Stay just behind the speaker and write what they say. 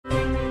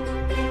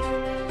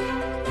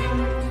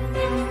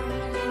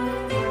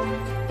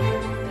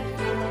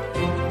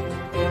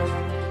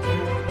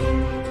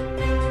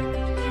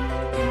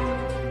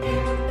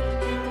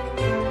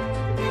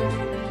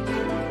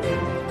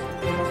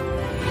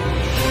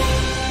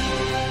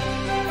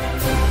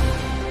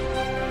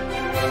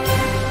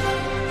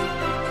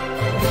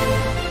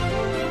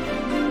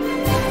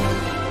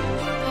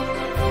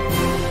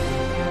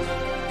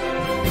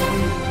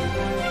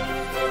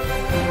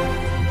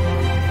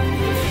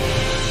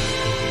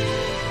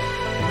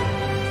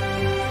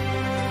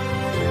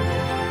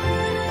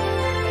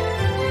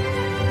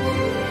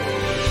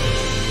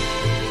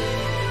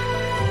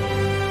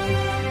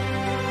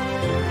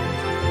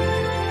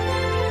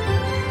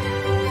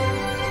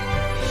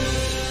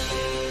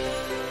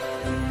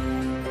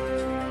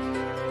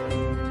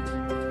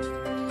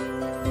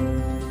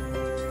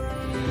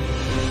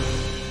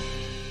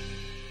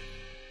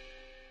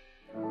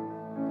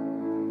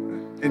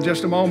In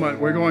just a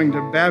moment, we're going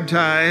to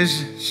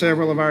baptize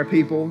several of our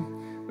people.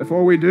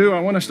 Before we do,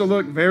 I want us to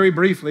look very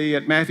briefly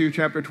at Matthew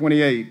chapter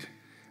 28.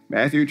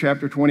 Matthew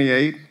chapter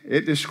 28,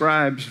 it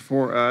describes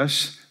for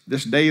us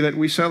this day that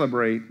we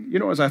celebrate. You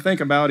know, as I think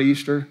about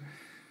Easter,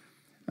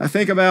 I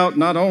think about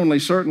not only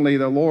certainly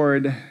the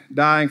Lord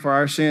dying for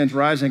our sins,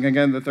 rising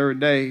again the third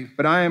day,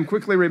 but I am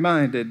quickly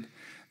reminded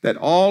that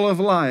all of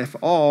life,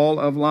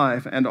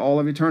 and all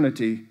of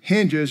eternity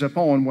hinges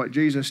upon what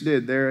Jesus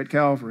did there at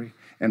Calvary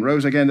and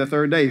rose again the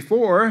third day.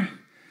 For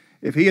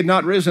if he had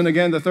not risen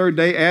again the third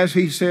day as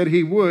he said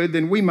he would,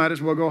 then we might as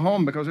well go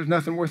home because there's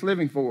nothing worth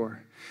living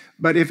for.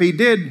 But if he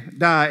did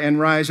die and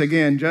rise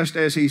again just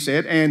as he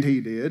said, and he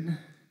did,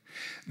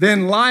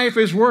 then life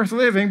is worth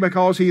living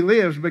because he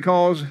lives,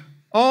 because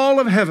all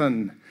of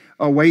heaven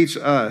awaits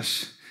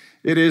us.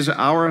 It is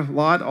our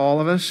lot,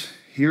 all of us,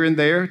 here and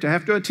there, to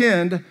have to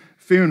attend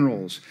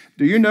funerals.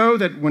 Do you know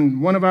that when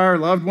one of our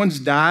loved ones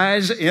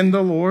dies in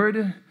the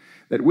Lord,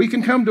 that we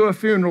can come to a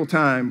funeral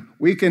time?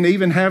 We can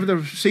even have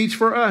the seats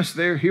for us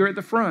there here at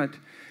the front.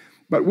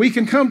 But we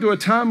can come to a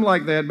time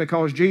like that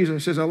because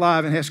Jesus is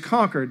alive and has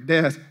conquered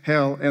death,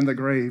 hell, and the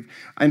grave.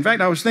 In fact,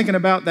 I was thinking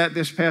about that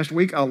this past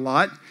week a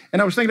lot,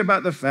 and I was thinking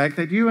about the fact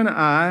that you and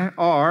I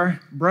are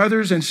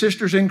brothers and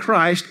sisters in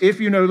Christ if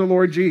you know the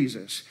Lord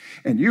Jesus.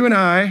 And you and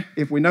I,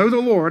 if we know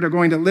the Lord, are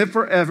going to live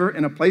forever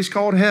in a place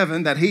called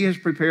heaven that he has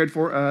prepared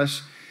for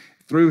us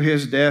through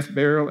his death,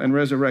 burial, and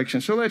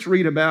resurrection. So let's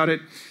read about it,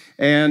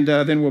 and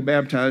then we'll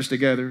baptize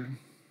together.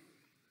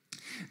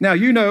 Now,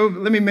 you know,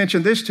 let me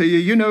mention this to you.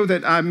 You know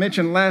that I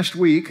mentioned last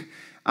week,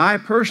 I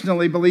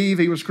personally believe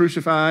he was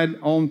crucified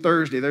on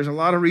Thursday. There's a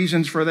lot of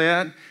reasons for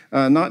that,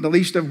 not the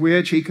least of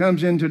which he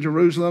comes into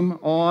Jerusalem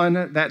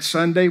on that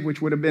Sunday,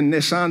 which would have been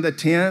Nisan the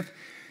 10th.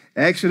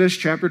 Exodus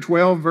chapter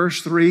 12,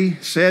 verse 3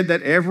 said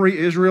that every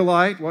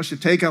Israelite was to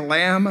take a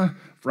lamb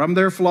from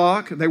their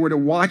flock. They were to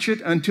watch it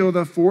until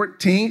the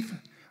 14th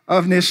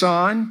of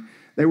Nisan.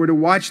 They were to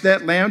watch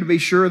that lamb to be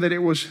sure that it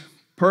was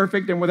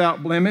perfect and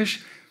without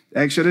blemish.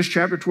 Exodus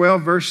chapter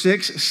 12, verse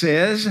 6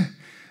 says,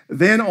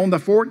 then on the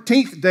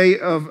 14th day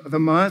of the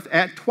month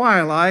at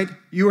twilight,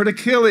 you are to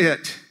kill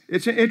it.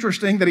 It's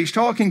interesting that he's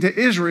talking to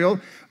Israel,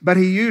 but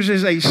he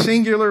uses a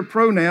singular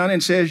pronoun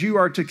and says you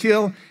are to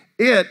kill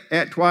it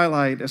at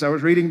twilight. As I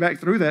was reading back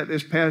through that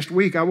this past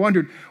week, I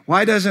wondered,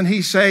 why doesn't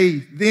he say,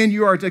 then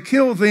you are to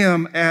kill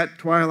them at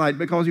twilight?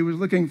 Because he was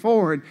looking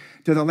forward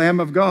to the Lamb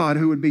of God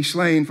who would be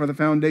slain for the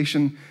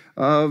foundation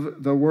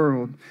of the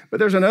world. But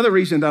there's another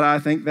reason that I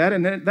think that,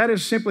 and that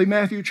is simply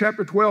Matthew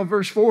chapter 12,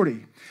 verse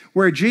 40,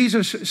 where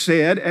Jesus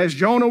said, as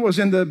Jonah was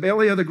in the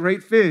belly of the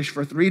great fish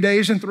for 3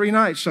 days and 3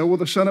 nights, so will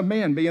the Son of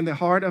Man be in the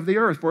heart of the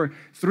earth for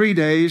 3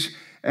 days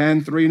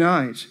and 3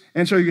 nights.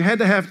 And so you had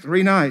to have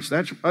 3 nights.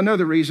 That's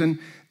another reason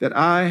that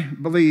I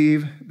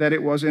believe that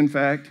it was, in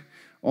fact,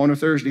 on a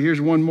Thursday. Here's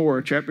one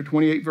more, chapter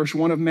 28, verse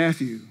 1 of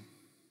Matthew.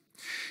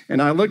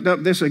 And I looked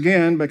up this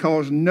again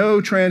because no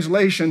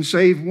translation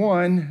save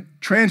one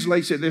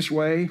translates it this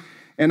way.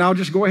 And I'll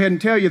just go ahead and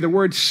tell you the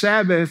word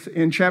Sabbath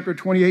in chapter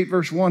 28,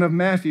 verse 1 of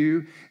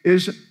Matthew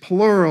is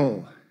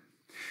plural.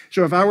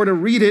 So if I were to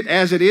read it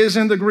as it is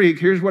in the Greek,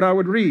 here's what I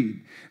would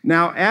read.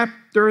 Now,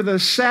 after the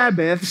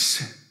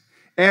Sabbaths,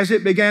 as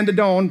it began to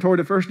dawn toward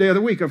the first day of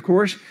the week, of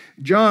course,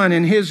 John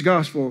in his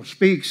gospel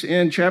speaks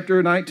in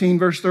chapter 19,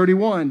 verse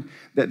 31,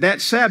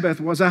 that Sabbath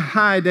was a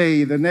high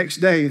day. The next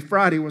day,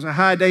 Friday, was a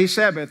high day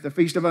Sabbath, the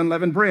Feast of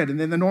Unleavened Bread, and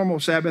then the normal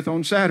Sabbath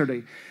on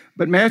Saturday.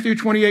 But Matthew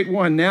 28,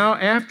 1, now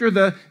after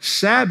the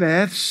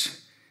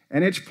Sabbaths,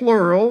 and it's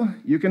plural,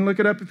 you can look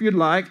it up if you'd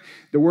like.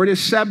 The word is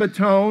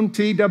Sabbaton,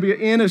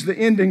 T-W-N is the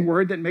ending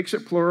word that makes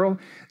it plural.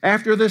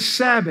 After the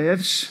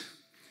Sabbaths,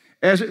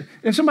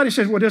 and somebody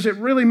says, well, does it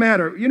really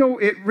matter? You know,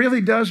 it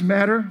really does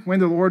matter when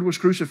the Lord was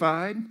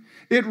crucified.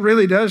 It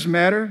really does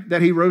matter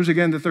that he rose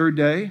again the third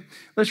day.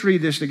 Let's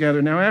read this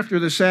together. Now, after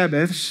the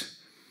Sabbaths,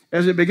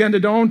 as it began to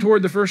dawn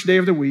toward the first day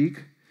of the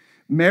week,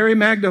 Mary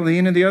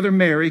Magdalene and the other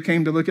Mary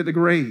came to look at the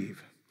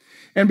grave.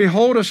 And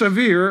behold, a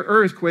severe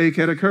earthquake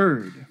had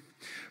occurred.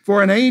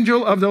 For an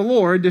angel of the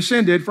Lord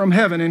descended from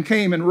heaven and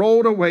came and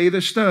rolled away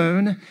the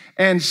stone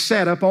and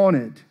sat upon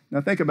it.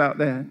 Now, think about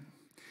that.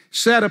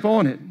 Sat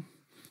upon it.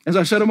 As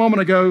I said a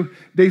moment ago,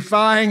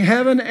 defying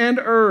heaven and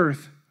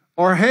earth,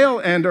 or hell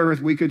and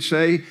earth, we could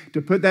say,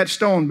 to put that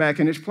stone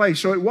back in its place.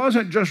 So it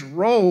wasn't just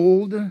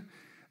rolled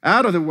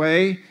out of the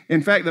way.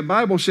 In fact, the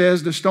Bible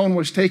says the stone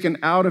was taken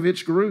out of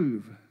its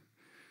groove.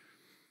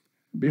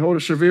 Behold,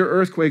 a severe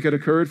earthquake had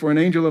occurred, for an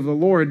angel of the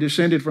Lord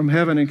descended from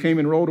heaven and came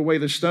and rolled away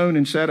the stone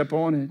and sat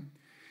upon it.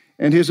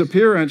 And his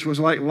appearance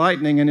was like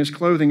lightning, and his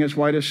clothing as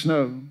white as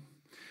snow.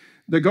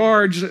 The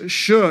guards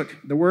shook.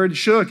 The word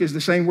shook is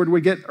the same word we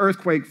get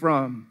earthquake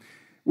from.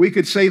 We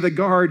could say the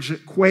guards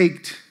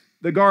quaked.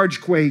 The guards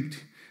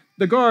quaked.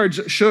 The guards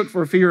shook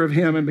for fear of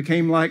him and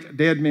became like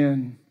dead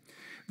men.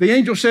 The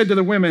angel said to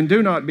the women,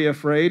 do not be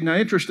afraid. Now,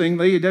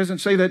 interestingly, he doesn't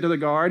say that to the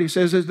guard. He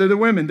says it to the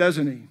women,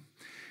 doesn't he?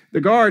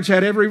 The guards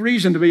had every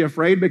reason to be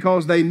afraid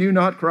because they knew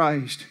not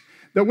Christ.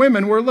 The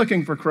women were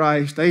looking for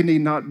Christ. They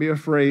need not be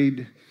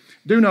afraid.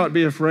 Do not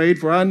be afraid,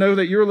 for I know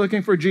that you're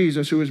looking for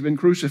Jesus who has been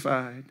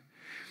crucified.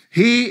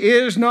 He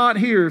is not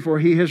here, for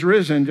he has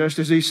risen, just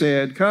as he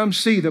said. Come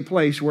see the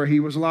place where he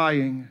was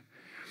lying.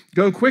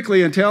 Go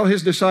quickly and tell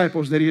his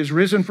disciples that he is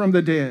risen from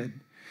the dead.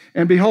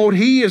 And behold,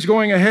 he is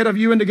going ahead of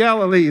you into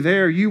Galilee.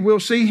 There you will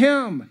see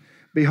him.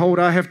 Behold,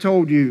 I have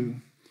told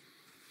you.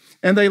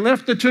 And they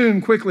left the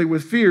tomb quickly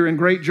with fear and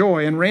great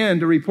joy and ran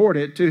to report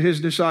it to his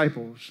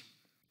disciples.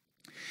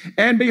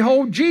 And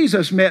behold,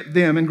 Jesus met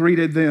them and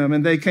greeted them,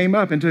 and they came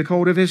up and took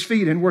hold of his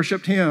feet and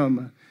worshiped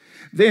him.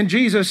 Then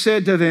Jesus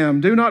said to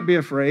them, Do not be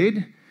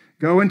afraid.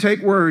 Go and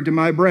take word to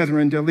my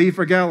brethren to leave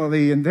for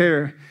Galilee, and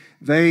there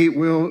they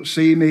will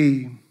see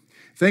me.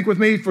 Think with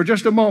me for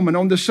just a moment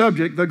on the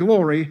subject, the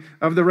glory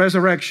of the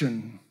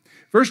resurrection.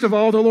 First of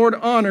all, the Lord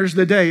honors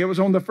the day. It was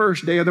on the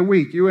first day of the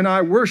week. You and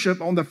I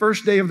worship on the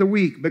first day of the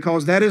week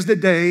because that is the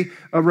day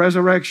of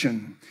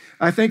resurrection.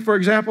 I think, for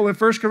example, in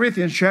 1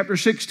 Corinthians chapter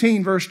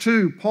 16, verse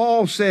 2,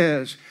 Paul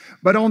says,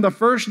 But on the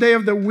first day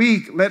of the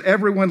week, let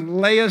everyone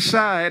lay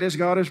aside as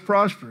God has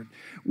prospered.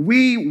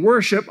 We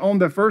worship on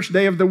the first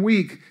day of the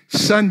week,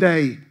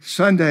 Sunday.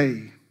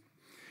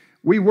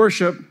 We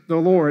worship the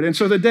Lord. And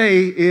so the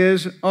day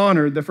is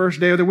honored, the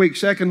first day of the week.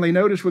 Secondly,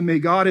 notice with me,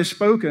 God has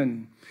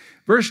spoken.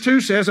 Verse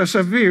 2 says, A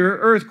severe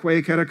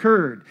earthquake had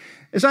occurred.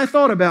 As I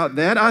thought about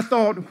that, I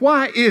thought,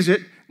 why is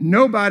it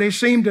nobody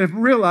seemed to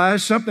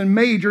realize something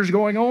major is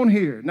going on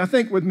here? Now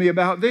think with me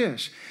about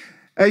this.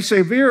 A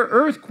severe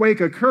earthquake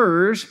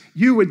occurs,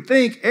 you would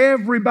think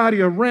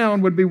everybody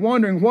around would be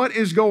wondering what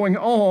is going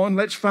on,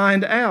 let's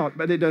find out.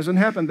 But it doesn't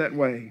happen that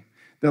way.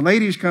 The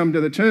ladies come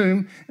to the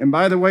tomb, and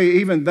by the way,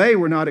 even they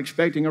were not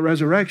expecting a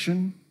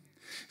resurrection.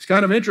 It's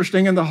kind of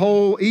interesting in the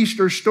whole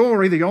Easter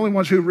story, the only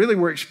ones who really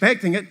were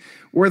expecting it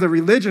were the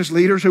religious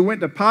leaders who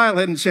went to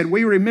Pilate and said,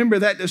 We remember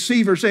that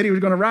deceiver said he was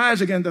going to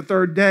rise again the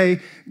third day.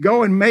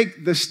 Go and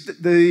make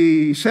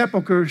the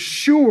sepulcher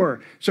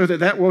sure so that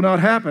that will not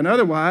happen.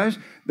 Otherwise,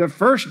 the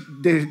first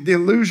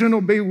delusion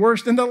will be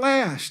worse than the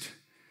last.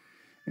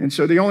 And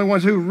so the only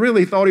ones who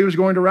really thought he was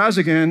going to rise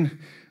again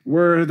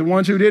were the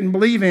ones who didn't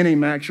believe in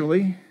him,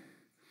 actually.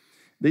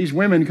 These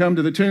women come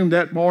to the tomb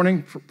that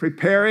morning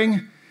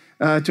preparing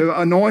to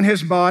anoint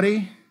his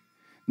body,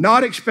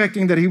 not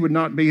expecting that he would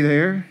not be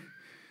there.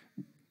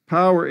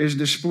 Power is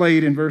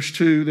displayed in verse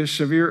 2, this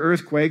severe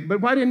earthquake.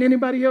 But why didn't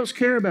anybody else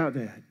care about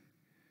that?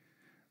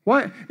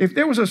 Why, if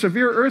there was a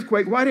severe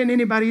earthquake, why didn't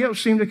anybody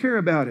else seem to care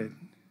about it?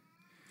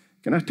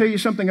 Can I tell you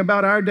something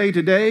about our day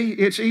today?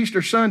 It's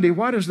Easter Sunday.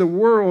 Why does the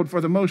world,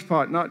 for the most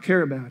part, not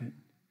care about it?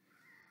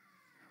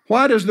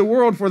 Why does the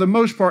world, for the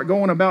most part,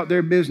 go on about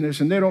their business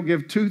and they don't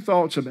give two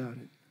thoughts about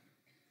it?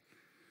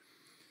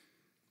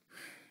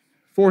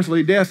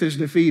 Fourthly, death is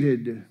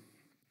defeated.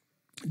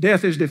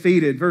 Death is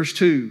defeated. Verse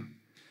 2.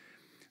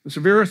 The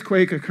severe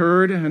earthquake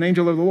occurred. An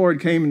angel of the Lord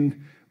came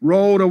and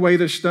rolled away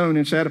the stone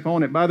and sat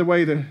upon it. By the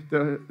way,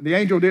 the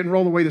angel didn't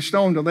roll away the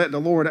stone to let the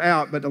Lord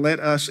out, but to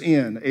let us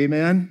in.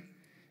 Amen?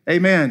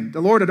 Amen.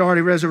 The Lord had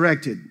already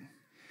resurrected.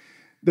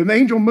 The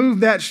angel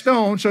moved that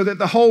stone so that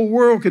the whole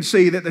world could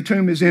see that the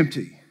tomb is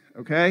empty.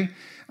 Okay?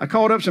 I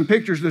called up some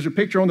pictures. There's a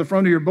picture on the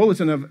front of your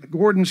bulletin of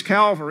Gordon's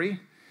Calvary.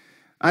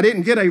 I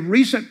didn't get a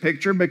recent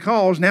picture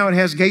because now it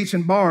has gates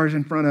and bars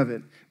in front of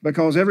it,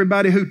 because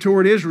everybody who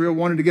toured Israel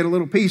wanted to get a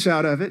little piece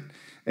out of it,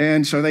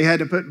 and so they had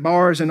to put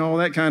bars and all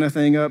that kind of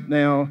thing up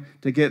now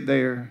to get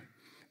there.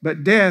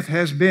 But death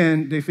has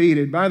been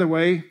defeated. By the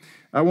way,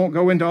 I won't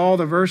go into all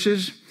the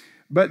verses,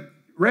 but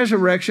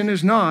resurrection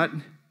is not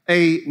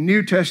a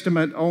New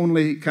Testament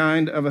only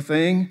kind of a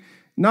thing,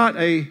 not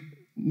a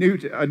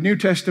New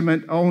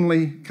Testament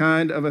only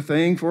kind of a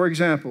thing. For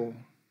example,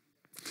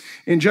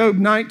 in Job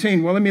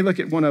 19, well, let me look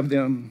at one of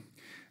them,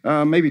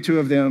 maybe two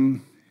of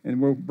them, and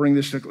we'll bring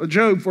this to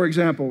Job, for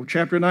example,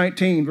 chapter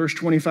 19, verse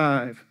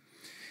 25.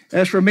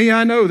 As for me,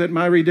 I know that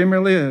my Redeemer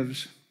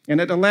lives,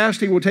 and at the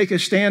last he will take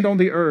his stand on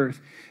the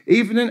earth.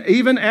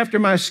 Even after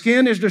my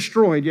skin is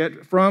destroyed,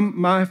 yet from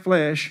my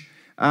flesh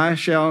I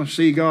shall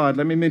see God.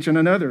 Let me mention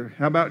another.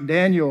 How about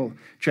Daniel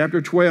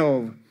chapter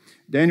 12?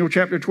 Daniel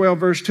chapter 12,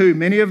 verse 2.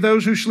 Many of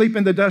those who sleep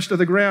in the dust of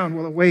the ground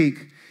will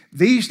awake,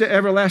 these to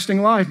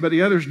everlasting life, but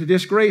the others to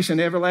disgrace and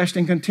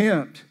everlasting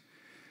contempt.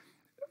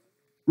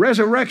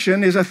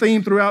 Resurrection is a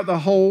theme throughout the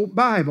whole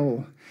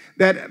Bible,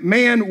 that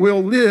man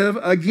will live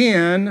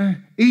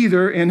again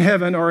either in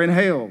heaven or in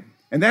hell.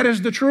 And that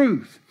is the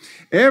truth.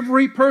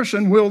 Every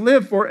person will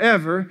live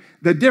forever.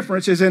 The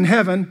difference is in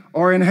heaven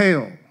or in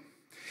hell.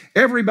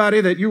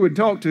 Everybody that you would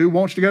talk to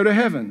wants to go to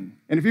heaven.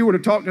 And if you were to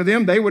talk to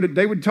them, they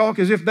would talk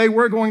as if they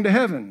were going to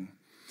heaven.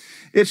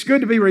 It's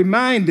good to be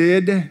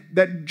reminded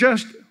that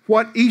just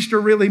what Easter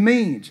really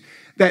means.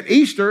 That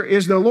Easter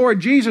is the Lord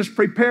Jesus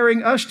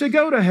preparing us to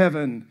go to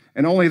heaven.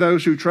 And only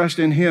those who trust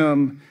in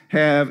Him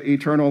have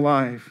eternal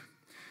life.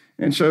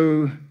 And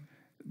so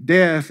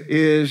death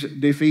is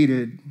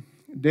defeated.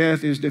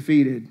 Death is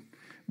defeated.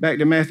 Back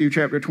to Matthew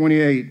chapter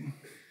 28.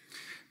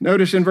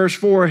 Notice in verse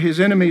 4, His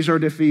enemies are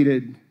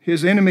defeated.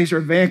 His enemies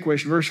are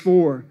vanquished. Verse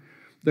 4,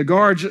 the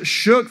guards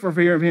shook for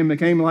fear of Him,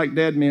 became like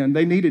dead men.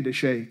 They needed to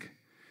shake.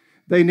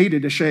 They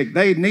needed to shake.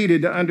 They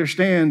needed to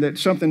understand that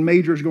something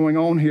major is going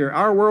on here.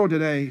 Our world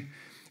today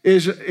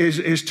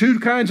is two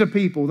kinds of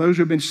people, those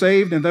who have been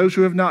saved and those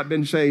who have not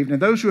been saved. And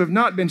those who have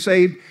not been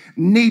saved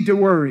need to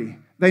worry.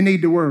 They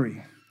need to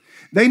worry.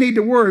 They need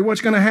to worry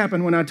what's going to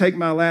happen when I take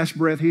my last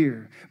breath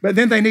here. But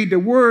then they need to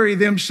worry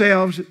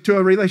themselves to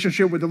a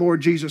relationship with the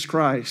Lord Jesus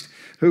Christ,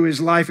 who is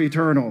life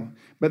eternal.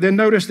 But then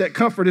notice that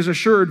comfort is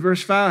assured,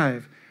 verse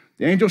 5.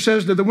 The angel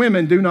says to the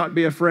women, do not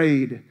be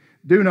afraid.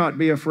 Do not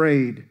be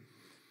afraid.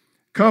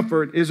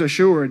 Comfort is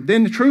assured.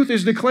 Then the truth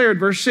is declared,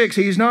 verse 6.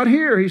 He's not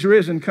here, he's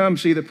risen. Come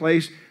see the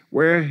place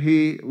where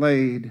he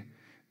laid.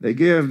 They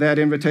give that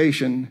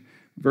invitation.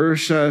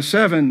 Verse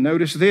 7,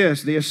 notice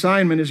this. The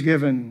assignment is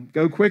given.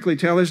 Go quickly,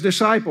 tell his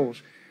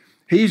disciples.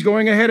 He's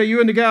going ahead of you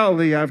into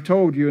Galilee, I've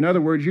told you. In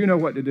other words, you know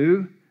what to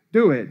do.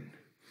 Do it.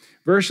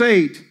 Verse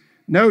 8,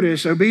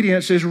 notice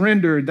obedience is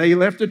rendered. They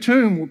left the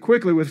tomb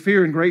quickly with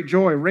fear and great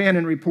joy, ran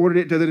and reported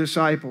it to the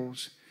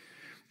disciples.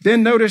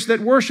 Then notice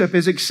that worship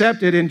is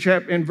accepted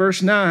in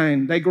verse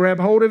 9. They grabbed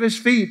hold of his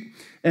feet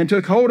and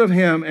took hold of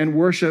him and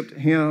worshiped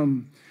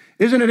him.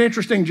 Isn't it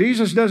interesting?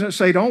 Jesus doesn't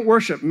say, don't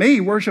worship me,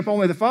 worship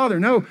only the Father.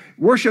 No,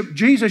 worship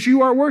Jesus.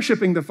 You are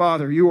worshiping the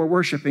Father. You are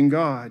worshiping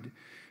God.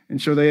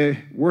 And so they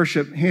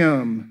worship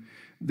him.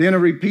 Then a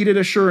repeated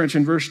assurance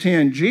in verse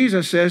 10.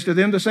 Jesus says to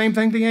them the same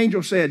thing the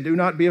angel said, do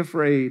not be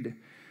afraid,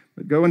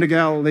 but go into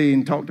Galilee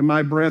and talk to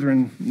my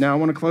brethren. Now I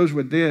want to close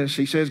with this.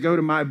 He says, go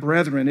to my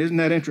brethren. Isn't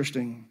that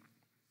interesting?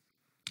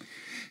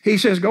 He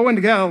says, go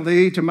into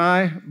Galilee to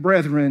my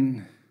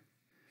brethren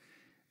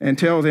and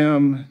tell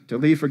them to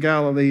leave for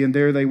Galilee, and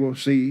there they will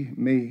see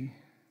me.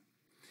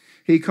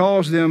 He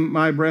calls them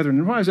my brethren.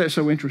 And why is that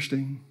so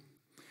interesting?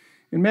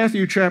 In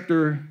Matthew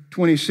chapter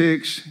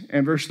 26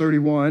 and verse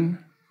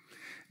 31,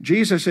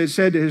 Jesus had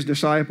said to his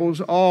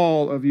disciples,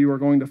 all of you are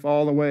going to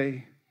fall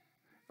away.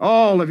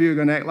 All of you are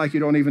going to act like you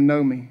don't even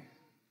know me.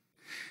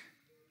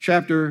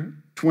 Chapter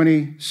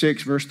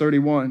 26, verse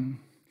 31.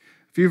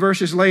 A few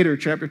verses later,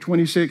 chapter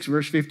 26,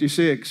 verse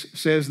 56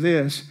 says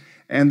this,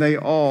 and they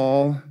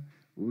all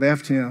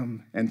left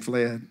him and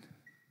fled.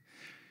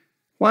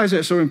 Why is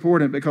that so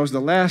important? Because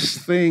the last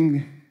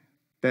thing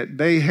that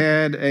they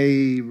had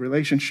a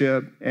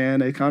relationship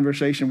and a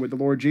conversation with the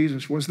Lord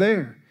Jesus was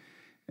there.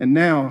 And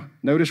now,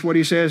 notice what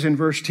he says in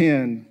verse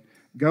 10.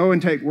 Go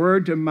and take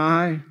word to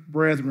my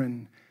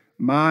brethren.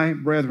 My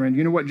brethren.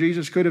 You know what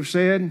Jesus could have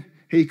said?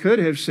 He could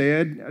have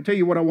said, I'll tell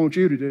you what I want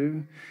you to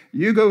do.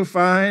 You go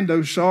find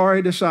those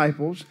sorry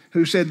disciples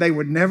who said they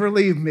would never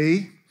leave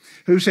me,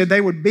 who said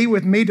they would be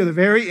with me to the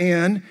very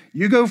end.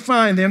 You go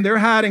find them. They're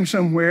hiding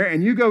somewhere,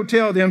 and you go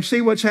tell them, see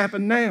what's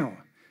happened now.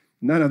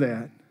 None of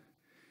that.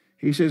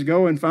 He says,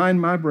 go and find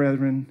my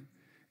brethren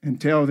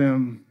and tell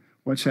them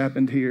what's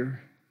happened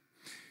here.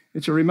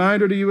 It's a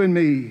reminder to you and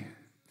me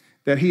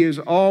that he is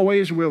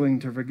always willing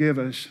to forgive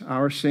us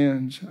our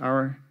sins,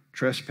 our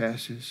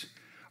trespasses,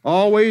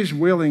 always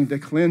willing to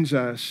cleanse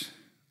us,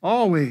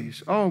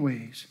 always,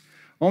 always.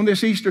 On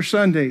this Easter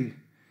Sunday,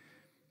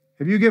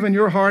 have you given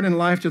your heart and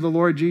life to the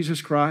Lord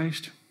Jesus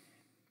Christ?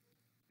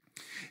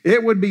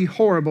 It would be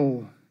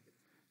horrible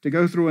to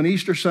go through an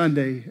Easter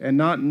Sunday and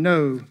not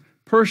know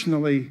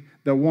personally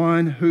the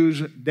one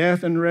whose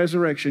death and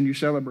resurrection you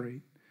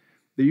celebrate.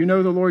 Do you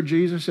know the Lord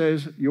Jesus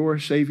as your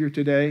Savior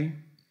today?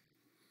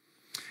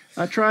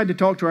 I tried to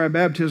talk to our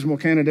baptismal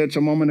candidates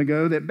a moment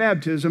ago that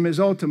baptism is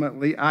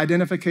ultimately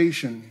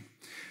identification.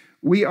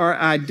 We are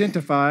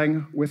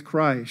identifying with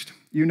Christ.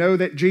 You know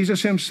that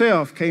Jesus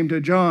himself came to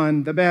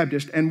John the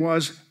Baptist and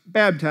was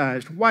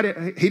baptized.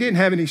 He didn't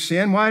have any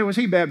sin. Why was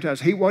he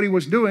baptized? What he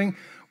was doing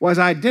was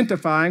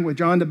identifying with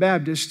John the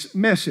Baptist's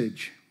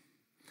message.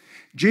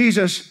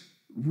 Jesus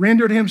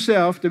rendered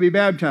himself to be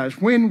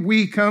baptized. When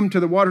we come to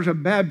the waters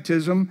of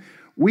baptism,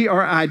 we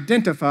are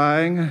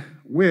identifying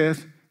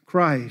with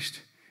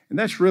Christ. And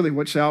that's really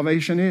what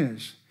salvation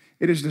is.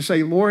 It is to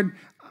say, Lord,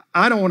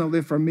 I don't want to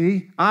live for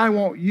me. I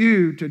want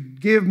you to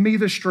give me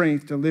the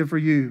strength to live for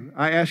you.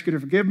 I ask you to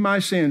forgive my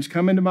sins,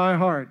 come into my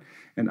heart,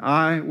 and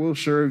I will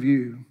serve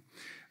you.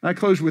 I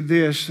close with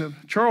this.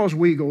 Charles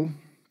Weigle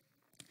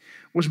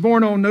was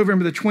born on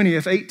November the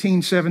 20th,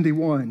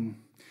 1871.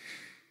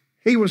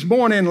 He was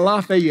born in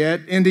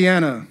Lafayette,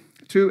 Indiana,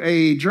 to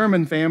a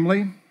German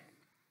family.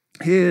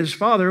 His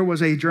father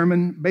was a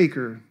German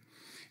baker.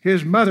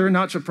 His mother,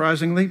 not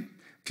surprisingly,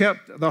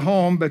 kept the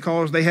home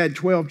because they had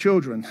 12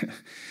 children.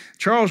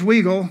 Charles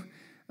Weigle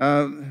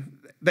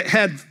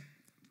had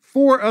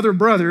 4 other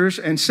brothers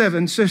and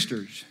 7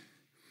 sisters.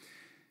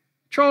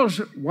 Charles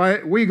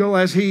Weigle,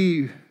 as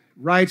he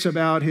writes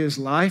about his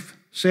life,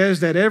 says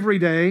that every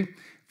day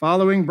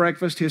following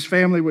breakfast, his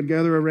family would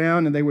gather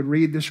around and they would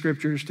read the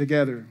scriptures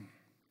together.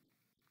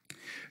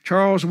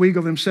 Charles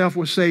Weigle himself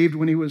was saved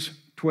when he was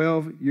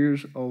 12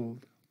 years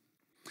old.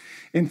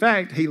 In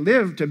fact, he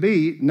lived to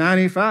be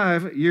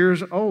 95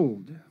 years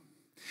old.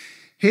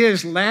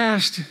 His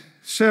last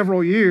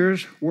several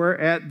years were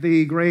at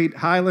the great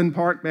Highland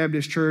Park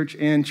Baptist Church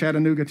in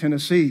Chattanooga,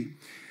 Tennessee.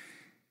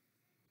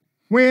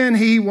 When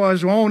he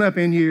was grown up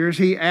in years,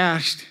 he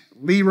asked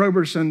Lee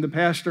Roberson, the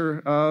pastor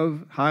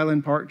of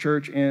Highland Park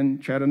Church in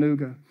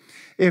Chattanooga.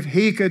 If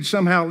he could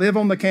somehow live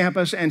on the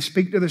campus and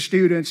speak to the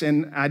students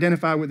and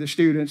identify with the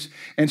students.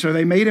 And so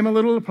they made him a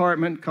little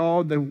apartment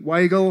called the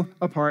Weigel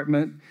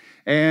Apartment,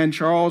 and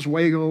Charles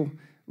Weigel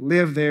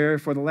lived there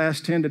for the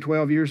last 10 to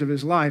 12 years of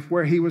his life,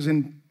 where he was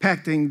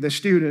impacting the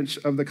students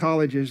of the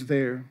colleges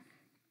there.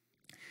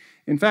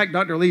 In fact,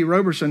 Dr. Lee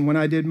Roberson, when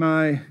I did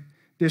my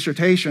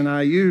dissertation,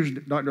 I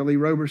used Dr. Lee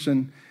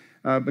Roberson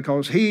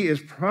because he is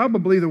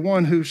probably the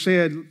one who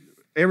said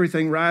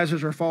everything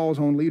rises or falls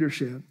on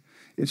leadership.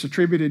 It's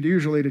attributed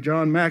usually to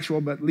John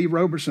Maxwell, but Lee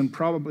Roberson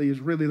probably is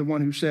really the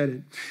one who said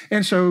it.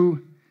 And so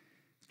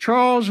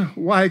Charles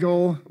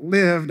Weigel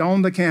lived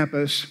on the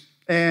campus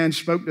and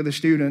spoke to the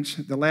students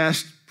the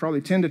last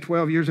probably 10 to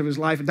 12 years of his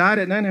life, died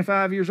at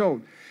 95 years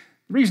old.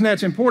 The reason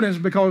that's important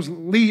is because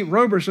Lee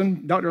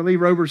Roberson, Dr. Lee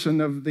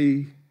Roberson of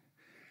the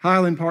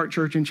Highland Park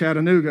Church in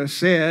Chattanooga,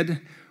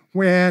 said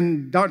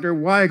when Dr.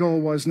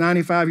 Weigel was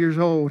 95 years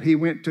old, he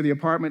went to the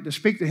apartment to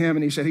speak to him,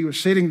 and he said he was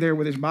sitting there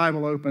with his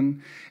Bible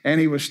open,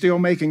 and he was still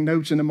making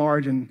notes in the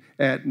margin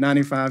at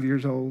 95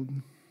 years old.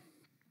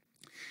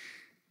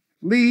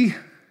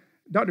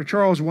 Dr.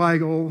 Charles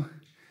Weigel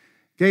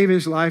gave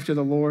his life to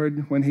the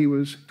Lord when he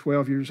was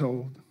 12 years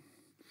old.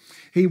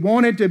 He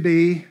wanted to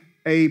be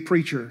a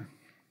preacher.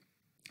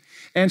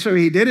 And so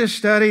he did his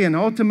study and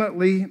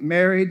ultimately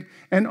married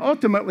and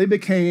ultimately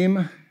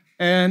became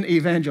an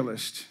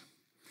evangelist.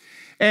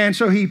 And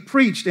so he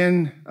preached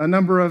in a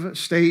number of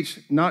states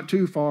not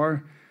too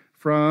far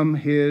from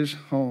his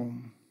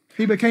home.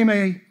 He became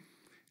a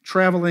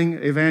traveling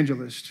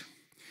evangelist.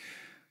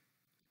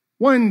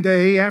 One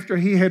day, after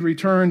he had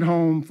returned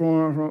home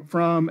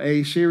from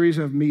a series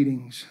of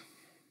meetings,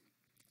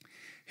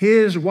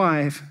 his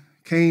wife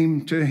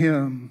came to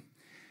him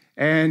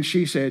and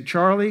she said,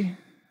 "Charlie,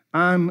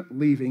 I'm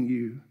leaving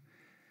you.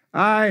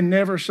 I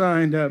never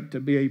signed up to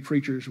be a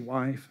preacher's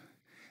wife.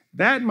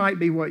 That might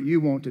be what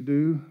you want to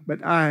do,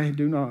 but I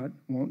do not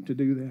want to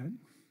do that."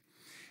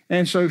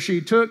 And so she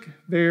took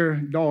their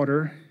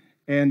daughter,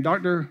 and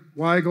Dr.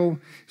 Weigel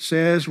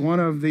says one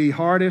of the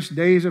hardest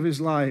days of his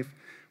life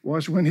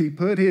was when he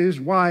put his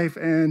wife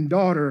and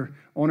daughter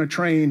on a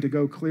train to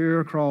go clear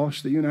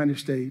across the United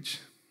States.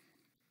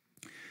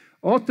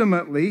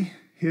 Ultimately,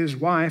 his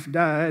wife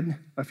died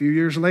a few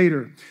years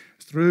later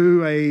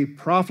through a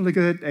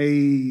profligate,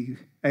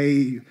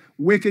 a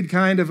wicked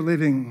kind of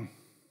living.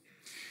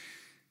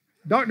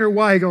 Dr.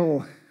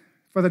 Weigel,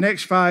 for the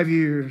next 5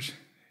 years,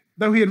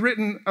 though he had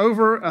written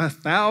over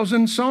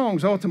 1,000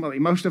 songs ultimately,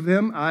 most of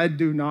them I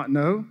do not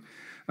know.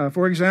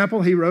 For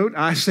example, he wrote,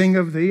 "I Sing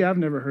of Thee." I've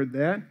never heard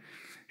that.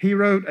 He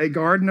wrote "A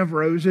Garden of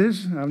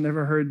Roses." I've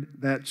never heard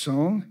that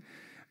song.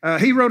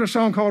 He wrote a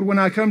song called "When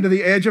I Come to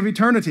the Edge of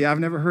Eternity."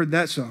 I've never heard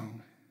that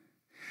song.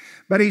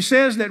 But he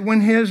says that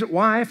when his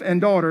wife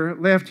and daughter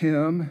left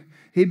him,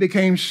 he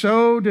became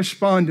so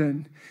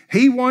despondent.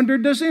 He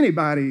wondered, does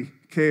anybody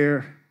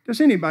care?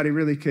 Does anybody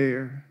really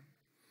care?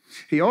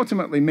 He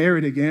ultimately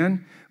married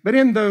again, but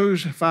in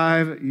those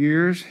 5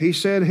 years, he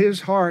said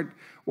his heart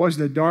was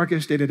the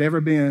darkest it had ever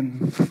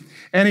been.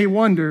 And he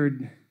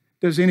wondered,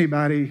 does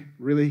anybody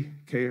really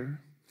care?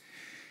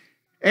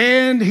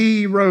 And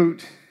he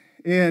wrote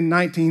in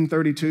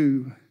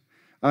 1932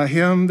 a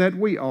hymn that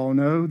we all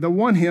know, the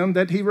one hymn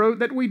that he wrote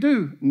that we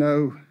do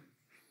know.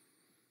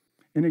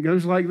 And it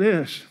goes like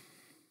this: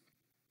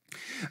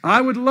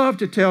 "I would love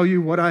to tell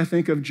you what I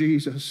think of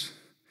Jesus,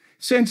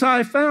 since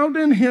I found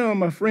in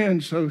him a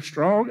friend so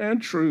strong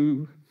and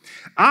true.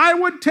 I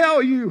would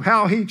tell you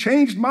how he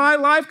changed my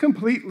life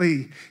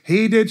completely.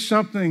 He did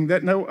something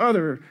that no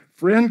other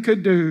friend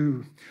could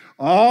do.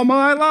 All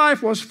my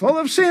life was full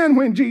of sin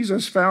when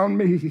Jesus found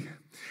me.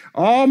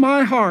 All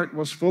my heart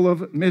was full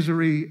of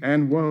misery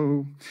and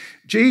woe.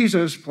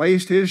 Jesus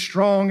placed his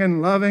strong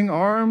and loving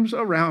arms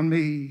around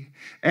me,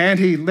 and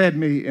he led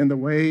me in the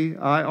way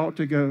I ought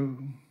to go.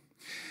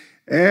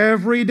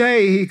 Every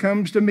day he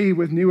comes to me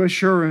with new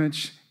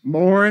assurance.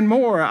 More and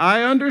more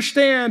I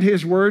understand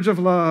his words of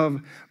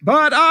love,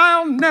 but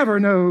I'll never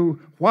know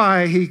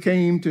why he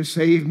came to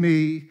save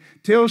me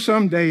till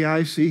someday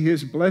I see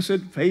his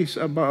blessed face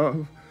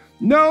above.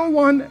 No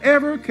one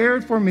ever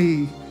cared for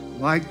me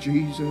like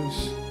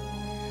Jesus.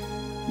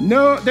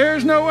 No,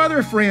 there's no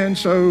other friend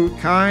so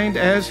kind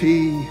as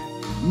he.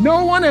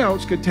 No one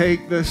else could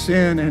take the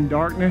sin and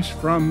darkness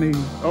from me.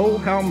 Oh,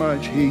 how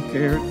much he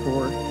cared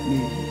for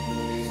me."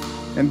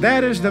 And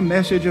that is the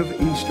message of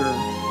Easter.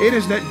 It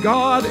is that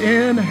God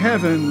in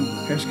heaven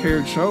has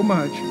cared so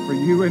much for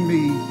you and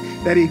me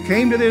that he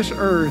came to this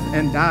earth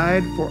and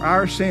died for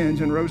our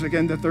sins and rose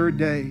again the third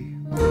day.